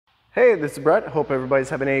Hey, this is Brett. Hope everybody's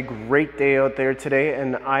having a great day out there today,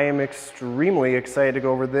 and I am extremely excited to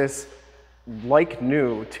go over this like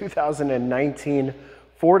new 2019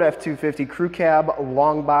 Ford F250 Crewcab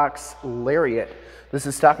Longbox Lariat. This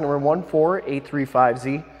is stock number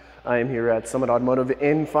 14835Z. I am here at Summit Automotive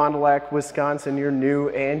in Fond du Lac, Wisconsin, your new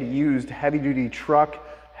and used heavy-duty truck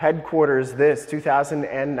headquarters. This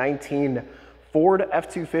 2019 Ford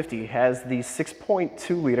F250 has the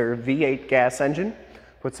 6.2-liter V8 gas engine.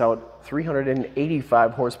 Puts out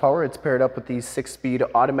 385 horsepower. It's paired up with the 6-speed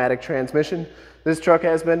automatic transmission. This truck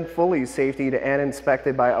has been fully safetied and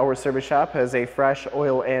inspected by our service shop, has a fresh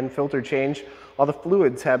oil and filter change. All the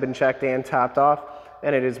fluids have been checked and topped off,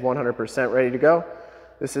 and it is 100% ready to go.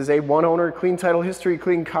 This is a one-owner, clean title history,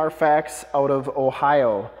 clean CARFAX out of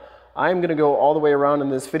Ohio. I'm going to go all the way around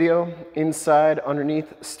in this video, inside,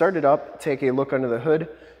 underneath, start it up, take a look under the hood,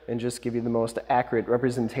 and just give you the most accurate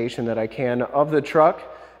representation that I can of the truck.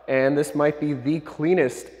 And this might be the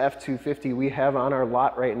cleanest F250 we have on our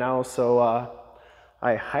lot right now, so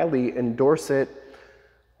I highly endorse it.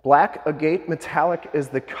 Black Agate metallic is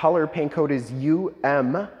the color, paint code is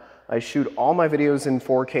UM. I shoot all my videos in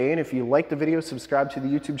 4K, and if you like the video, subscribe to the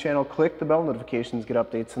YouTube channel, click the bell notifications, get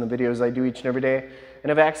updates on the videos I do each and every day, and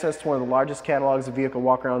have access to one of the largest catalogs of vehicle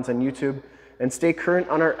walkarounds on YouTube. And stay current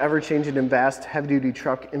on our ever-changing and vast heavy-duty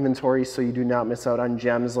truck inventory so you do not miss out on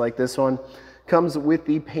gems like this one. Comes with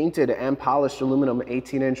the painted and polished aluminum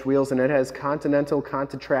 18-inch wheels, and it has Continental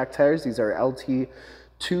Contirac tires. These are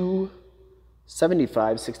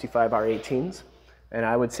L.T.275 65 R18s, and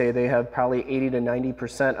I would say they have probably 80 to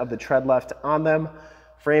 90% of the tread left on them.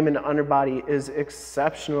 Frame and underbody is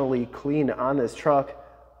exceptionally clean on this truck.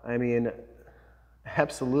 I mean,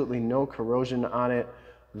 absolutely no corrosion on it.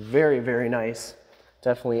 Very, very nice.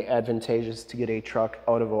 Definitely advantageous to get a truck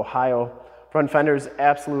out of Ohio. Front fender is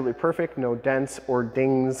absolutely perfect. No dents or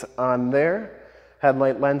dings on there.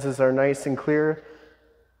 Headlight lenses are nice and clear.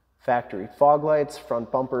 Factory fog lights, front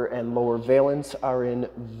bumper and lower valence are in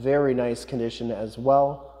very nice condition as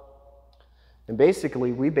well. And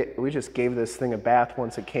basically, we just gave this thing a bath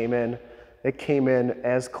once it came in. It came in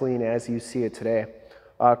as clean as you see it today.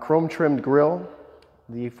 Chrome trimmed grille.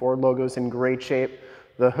 The Ford logo's in great shape.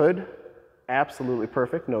 The hood, absolutely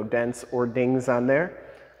perfect, no dents or dings on there.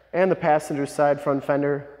 And the passenger side front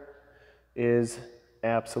fender is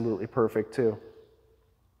absolutely perfect too.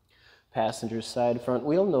 Passenger side front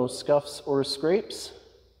wheel, no scuffs or scrapes.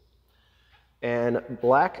 And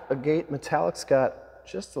black Agate metallic's got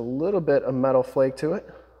just a little bit of metal flake to it.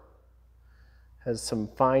 Has some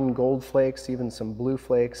fine gold flakes, even some blue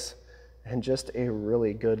flakes, and just a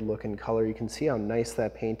really good looking color. You can see how nice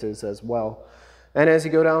that paint is as well. And as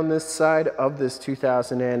you go down this side of this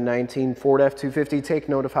 2019 Ford F250, take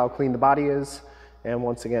note of how clean the body is, and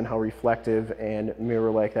once again, how reflective and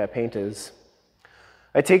mirror-like that paint is.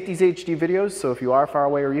 I take these HD videos, so if you are far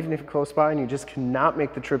away or even if you're close by and you just cannot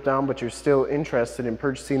make the trip down, but you're still interested in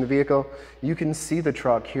purchasing the vehicle, you can see the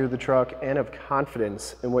truck, hear the truck, and have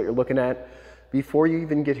confidence in what you're looking at before you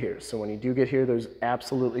even get here. So when you do get here, there's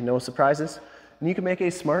absolutely no surprises, and you can make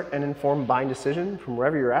a smart and informed buying decision from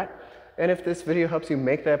wherever you're at. And if this video helps you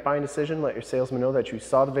make that buying decision, let your salesman know that you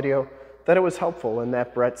saw the video, that it was helpful, and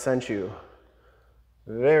that Brett sent you.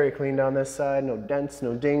 Very clean down this side, no dents,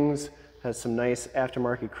 no dings. Has some nice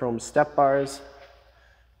aftermarket chrome step bars.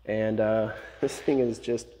 And this thing is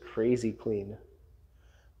just crazy clean.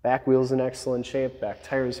 Back wheel's in excellent shape. Back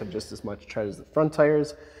tires have just as much tread as the front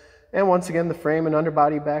tires. And once again, the frame and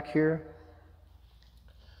underbody back here,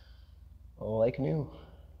 like new.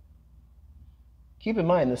 Keep in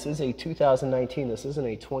mind, this is a 2019, this isn't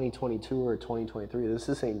a 2022 or a 2023, this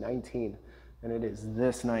is a 19, and it is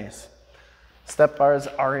this nice. Step bars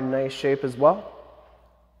are in nice shape as well.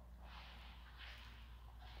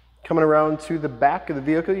 Coming around to the back of the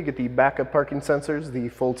vehicle, you get the backup parking sensors, the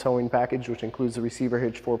full towing package, which includes the receiver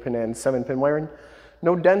hitch, 4-pin and 7-pin wiring.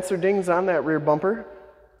 No dents or dings on that rear bumper.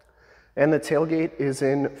 And the tailgate is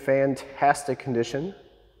in fantastic condition.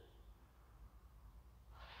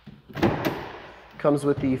 Comes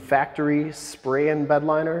with the factory spray and bed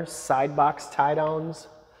liner, side box tie downs,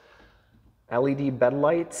 LED bed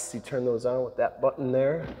lights. You turn those on with that button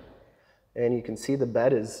there. And you can see the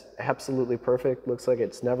bed is absolutely perfect. Looks like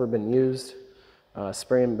it's never been used.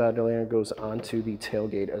 Spray and bed liner goes onto the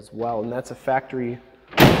tailgate as well. And that's a factory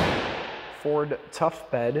Ford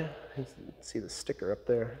Tough bed. You can see the sticker up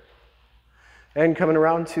there. And coming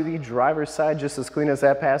around to the driver's side, just as clean as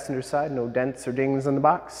that passenger side. No dents or dings in the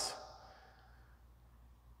box.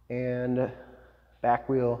 And back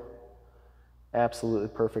wheel, absolutely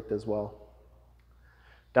perfect as well.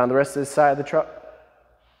 Down the rest of this side of the truck,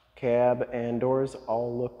 Cab and doors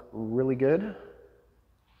all look really good.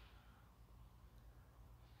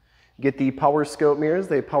 Get the Powerscope mirrors.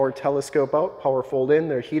 They power telescope out, power fold in.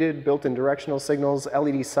 They're heated, built-in directional signals,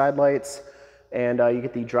 LED side lights, and you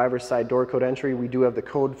get the driver's side door code entry. We do have the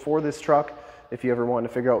code for this truck. If you ever want to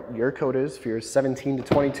figure out what your code is for your 17 to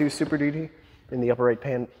 22 Super Duty, in the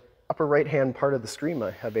upper right-hand part of the screen,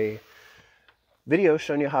 I have a video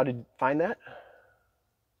showing you how to find that.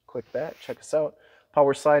 Click that, check us out.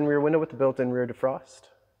 Power slide and rear window with the built-in rear defrost.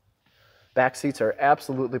 Back seats are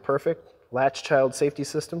absolutely perfect. Latch child safety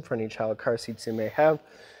system for any child car seats you may have.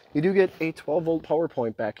 You do get a 12-volt power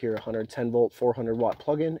point back here, 110-volt, 400-watt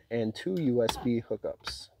plug-in, and 2 USB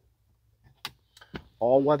hookups.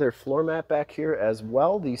 All-weather floor mat back here as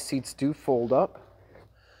well. These seats do fold up,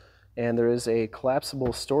 and there is a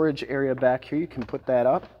collapsible storage area back here. You can put that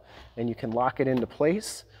up, and you can lock it into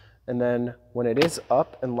place. And then when it is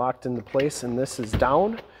up and locked into place and this is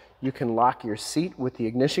down, you can lock your seat with the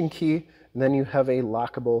ignition key, and then you have a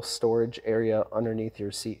lockable storage area underneath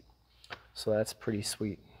your seat. So that's pretty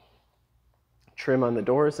sweet. Trim on the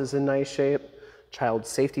doors is in nice shape. Child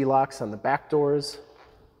safety locks on the back doors.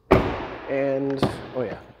 And, oh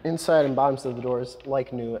yeah, inside and bottoms of the doors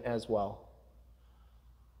like new as well.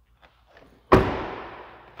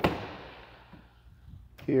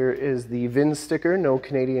 Here is the VIN sticker, no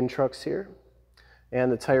Canadian trucks here. And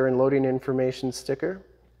the tire and loading information sticker.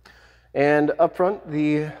 And up front,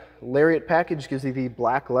 the Lariat package gives you the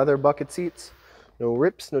black leather bucket seats. No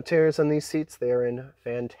rips, no tears on these seats. They are in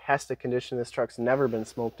fantastic condition. This truck's never been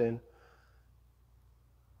smoked in.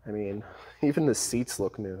 I mean, even the seats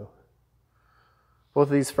look new. Both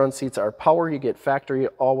of these front seats are power. You get factory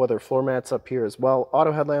all-weather floor mats up here as well.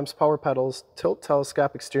 Auto headlamps, power pedals, tilt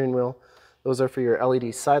telescopic steering wheel. Those are for your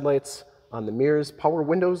LED side lights on the mirrors. Power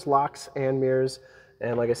windows, locks, and mirrors.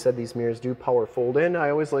 And like I said, these mirrors do power fold in. I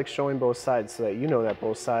always like showing both sides so that you know that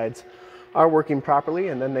both sides are working properly.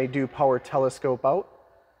 And then they do power telescope out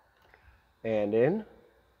and in,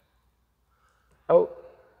 out,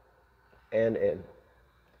 and in.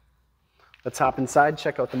 Let's hop inside,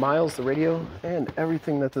 check out the miles, the radio, and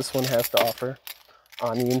everything that this one has to offer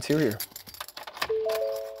on the interior.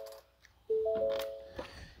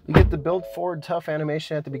 You get the build forward tough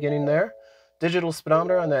animation at the beginning there. Digital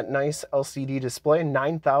speedometer on that nice LCD display.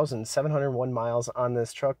 9,701 miles on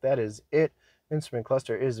this truck. That is it. Instrument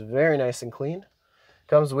cluster is very nice and clean.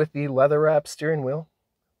 Comes with the leather wrap steering wheel.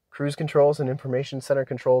 Cruise controls and information center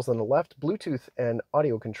controls on the left, Bluetooth and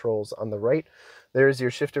audio controls on the right. There's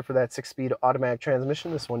your shifter for that 6-speed automatic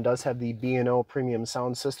transmission. This one does have the B&O premium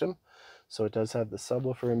sound system, so it does have the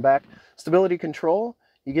subwoofer in back. Stability control,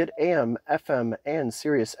 you get AM, FM, and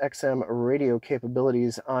Sirius XM radio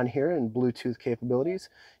capabilities on here and Bluetooth capabilities.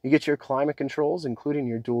 You get your climate controls, including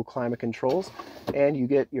your dual climate controls, and you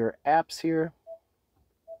get your apps here,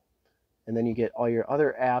 and then you get all your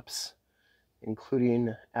other apps,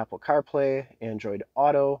 including Apple CarPlay, Android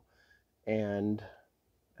Auto, and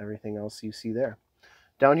everything else you see there.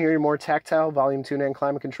 Down here, your more tactile volume tune and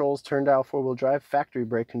climate controls, turn dial 4-wheel drive, factory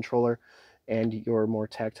brake controller, and your more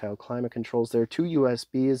tactile climate controls there. 2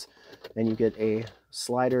 USBs, and you get a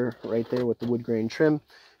slider right there with the wood grain trim.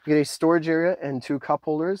 You get a storage area and 2 cup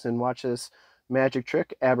holders, and watch this magic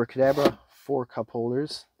trick, abracadabra, 4 cup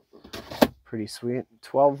holders. Pretty sweet.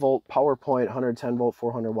 12-volt power point, 110-volt,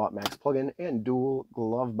 400-watt max plug-in, and dual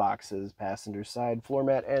glove boxes, passenger side, floor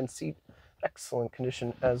mat, and seat. Excellent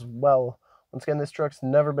condition as well. Once again, this truck's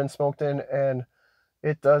never been smoked in, and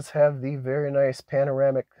it does have the very nice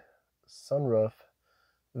panoramic sunroof,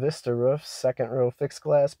 Vista roof, second row fixed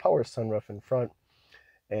glass, power sunroof in front,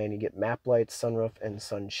 and you get map lights, sunroof, and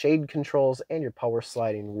sunshade controls, and your power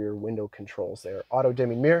sliding rear window controls there. Auto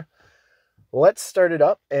dimming mirror. Let's start it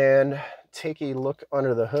up and take a look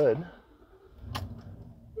under the hood.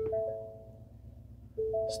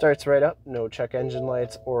 Starts right up, no check engine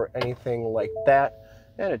lights or anything like that,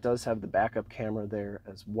 and it does have the backup camera there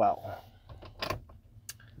as well.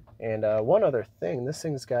 And one other thing, this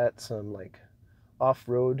thing's got some like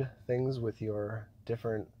off-road things with your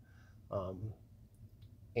different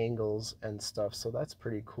angles and stuff, so that's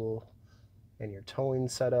pretty cool. And your towing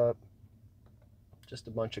setup, just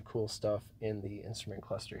a bunch of cool stuff in the instrument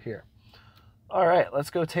cluster here. All right, let's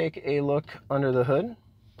go take a look under the hood.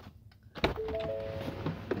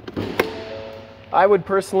 I would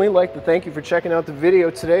personally like to thank you for checking out the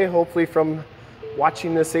video today. Hopefully from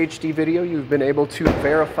watching this HD video, you've been able to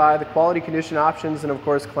verify the quality, condition, options, and of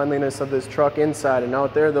course cleanliness of this truck inside and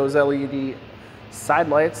out there. Those LED side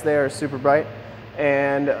lights, they are super bright,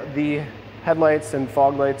 and the headlights and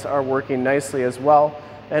fog lights are working nicely as well.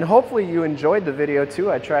 And hopefully you enjoyed the video too.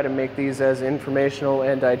 I try to make these as informational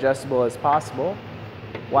and digestible as possible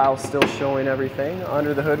while still showing everything.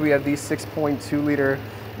 Under the hood we have the 6.2 liter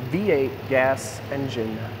V8 gas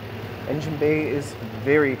engine. Engine bay is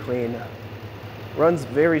very clean, runs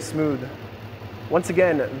very smooth. Once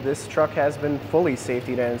again, this truck has been fully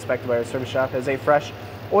safetied and inspected by our service shop, has a fresh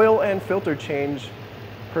oil and filter change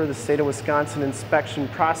per the state of Wisconsin inspection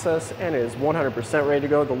process, and is 100% ready to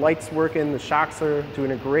go. The lights working, the shocks are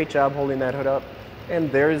doing a great job holding that hood up, and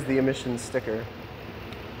there's the emissions sticker.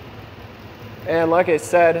 And like I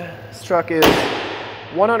said, this truck is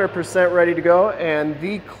 100% ready to go and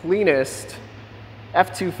the cleanest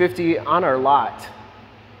F250 on our lot.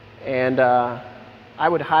 And I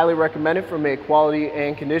would highly recommend it from a quality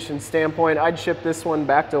and condition standpoint. I'd ship this one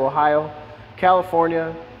back to Ohio,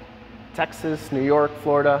 California, Texas, New York,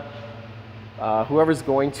 Florida. Whoever's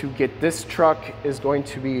going to get this truck is going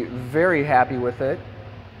to be very happy with it.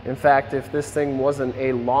 In fact, if this thing wasn't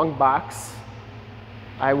a long box,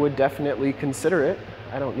 I would definitely consider it.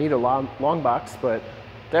 I don't need a long box, but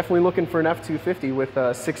definitely looking for an F250 with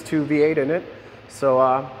a 6.2 V8 in it. So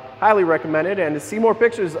highly recommend it. And to see more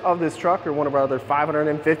pictures of this truck or one of our other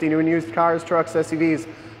 550 new and used cars, trucks, SUVs,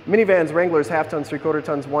 minivans, Wranglers, half tons, 3/4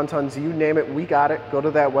 tons, 1 tons, you name it, we got it. Go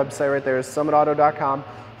to that website right there, summitauto.com.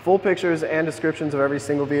 Full pictures and descriptions of every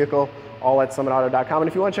single vehicle, all at summitauto.com. And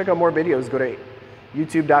if you want to check out more videos, go to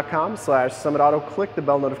youtube.com/summitauto. Click the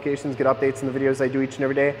bell notifications, get updates on the videos I do each and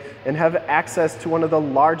every day, and have access to one of the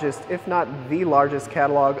largest, if not the largest,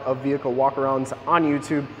 catalog of vehicle walkarounds on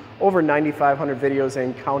YouTube. Over 9,500 videos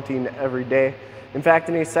and counting every day. In fact,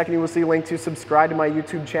 in a second you will see a link to subscribe to my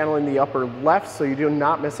YouTube channel in the upper left so you do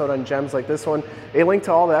not miss out on gems like this one. A link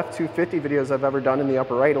to all the F250 videos I've ever done in the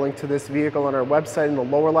upper right, a link to this vehicle on our website in the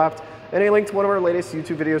lower left, and a link to one of our latest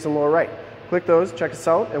YouTube videos in the lower right. Click those, check us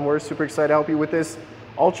out, and we're super excited to help you with this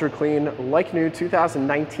ultra clean, like new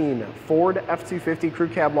 2019 Ford F250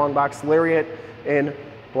 Crewcab Longbox Lariat in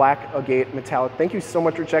black agate metallic. Thank you so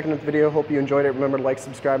much for checking out the video. Hope you enjoyed it. Remember to like,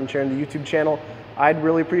 subscribe, and share on the YouTube channel. I'd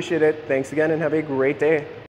really appreciate it. Thanks again and have a great day.